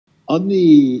On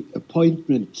the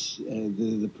appointment,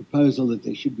 the proposal that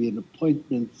there should be a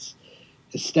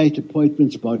state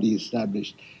appointments body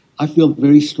established, I feel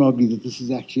very strongly that this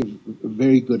is actually a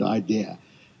very good idea.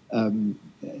 At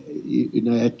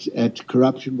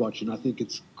Corruption Watch, and I think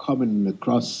it's common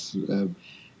across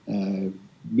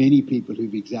many people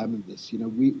who've examined this.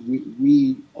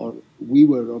 We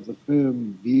were of the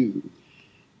firm view.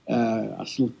 I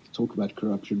still talk about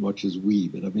Corruption Watch as we,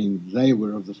 but I mean they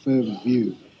were of the firm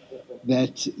view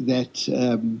that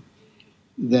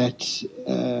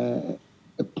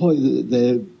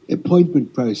the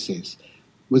appointment process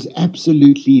was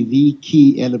absolutely the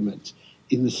key element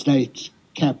in the state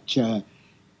capture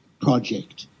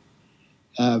project.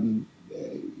 The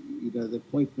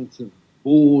appointments of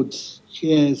boards,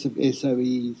 chairs of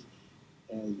SOEs,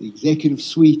 the executive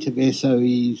suite of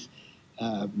SOEs,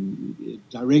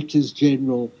 directors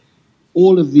general,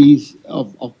 all of these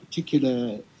of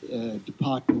particular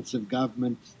departments of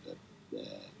government,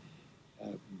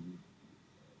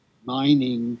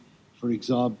 mining, for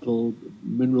example,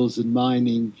 minerals and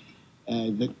mining,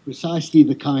 precisely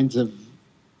the kinds of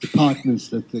departments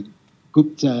that the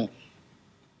Gupta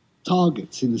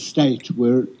targets in the state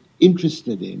were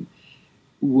interested in,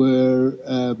 were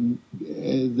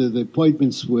the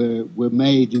appointments were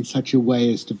made in such a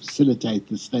way as to facilitate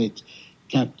the state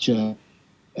capture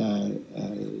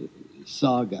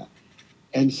saga.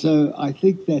 And so I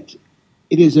think that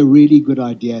it is a really good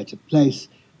idea to place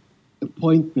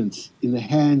appointments in the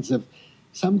hands of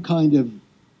some kind of,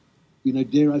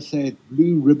 dare I say it,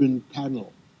 blue ribbon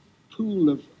panel,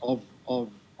 pool of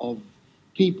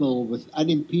people with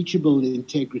unimpeachable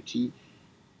integrity,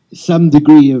 some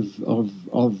degree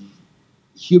of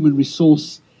human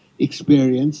resource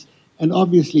experience, and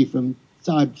obviously from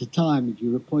time to time, if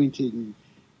you're appointing,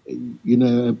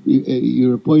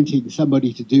 you're appointing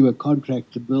somebody to do a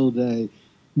contract to build a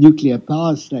nuclear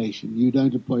power station. You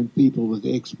don't appoint people who are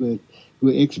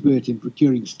expert in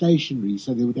procuring stationery,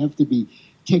 so there would have to be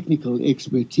technical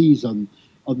expertise on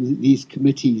these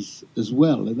committees as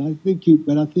well. And I think you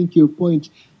appoint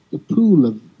a pool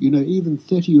of even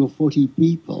 30 or 40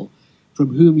 people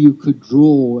from whom you could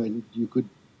draw and you could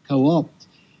co-opt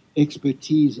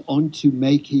expertise onto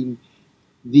making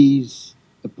these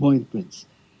appointments.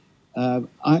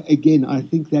 I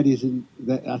think that is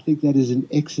an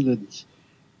excellent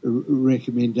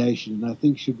recommendation, and I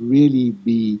think should really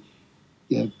be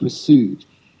pursued.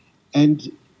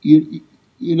 And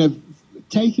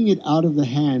taking it out of the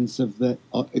hands of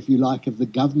if you like, of the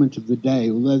government of the day,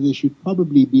 although there should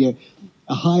probably be a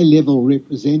high-level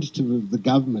representative of the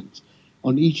government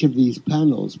on each of these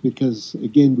panels, because,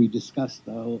 again, we discussed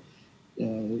the whole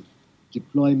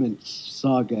deployment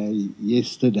saga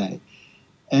yesterday.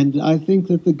 And I think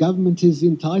that the government is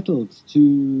entitled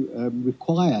to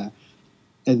require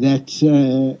that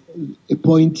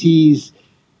appointees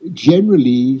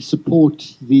generally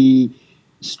support the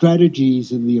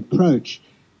strategies and the approach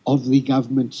of the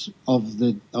government of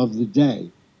the day.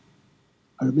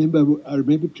 I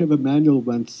remember Trevor Manuel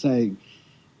once saying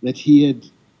that he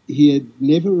had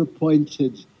never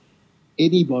appointed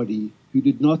anybody who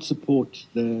did not support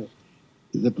the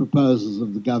proposals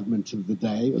of the government of the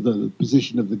day, or the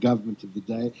position of the government of the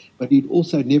day, but he'd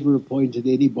also never appointed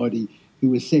anybody who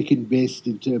was second best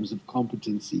in terms of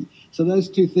competency. So those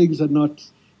two things are not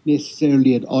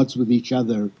necessarily at odds with each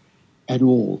other at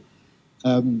all.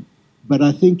 But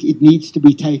I think it needs to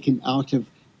be taken out of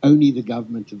only the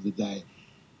government of the day.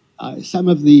 Some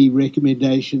of the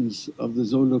recommendations of the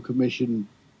Zondo Commission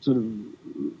sort of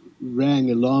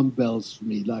rang alarm bells for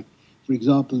me. Like, for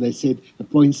example, they said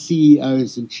appoint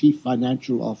CEOs and chief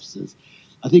financial officers.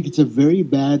 I think it's a very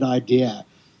bad idea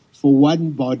for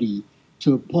one body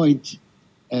to appoint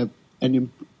an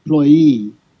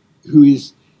employee who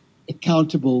is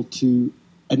accountable to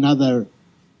another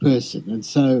person. And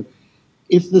so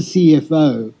if the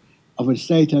CFO of a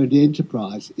state-owned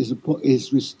enterprise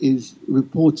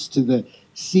reports to the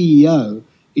CEO,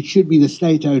 it should be the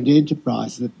state-owned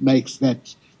enterprise that makes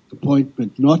that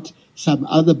appointment, not some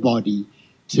other body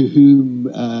to whom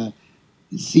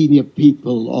senior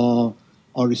people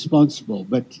are responsible.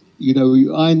 But, we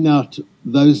iron out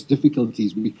those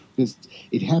difficulties because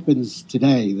it happens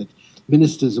today that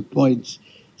ministers appoint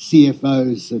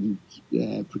CFOs and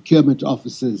procurement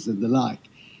officers and the like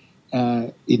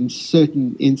in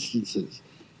certain instances.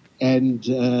 And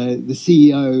the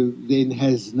CEO then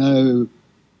has no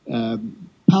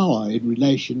power in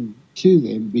relation to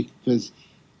them because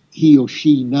he or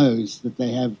she knows that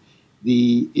they have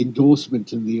the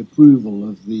endorsement and the approval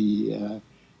of the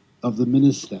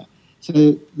minister.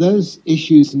 So those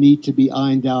issues need to be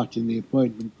ironed out in the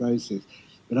appointment process.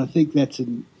 But I think that's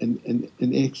an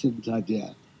excellent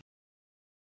idea.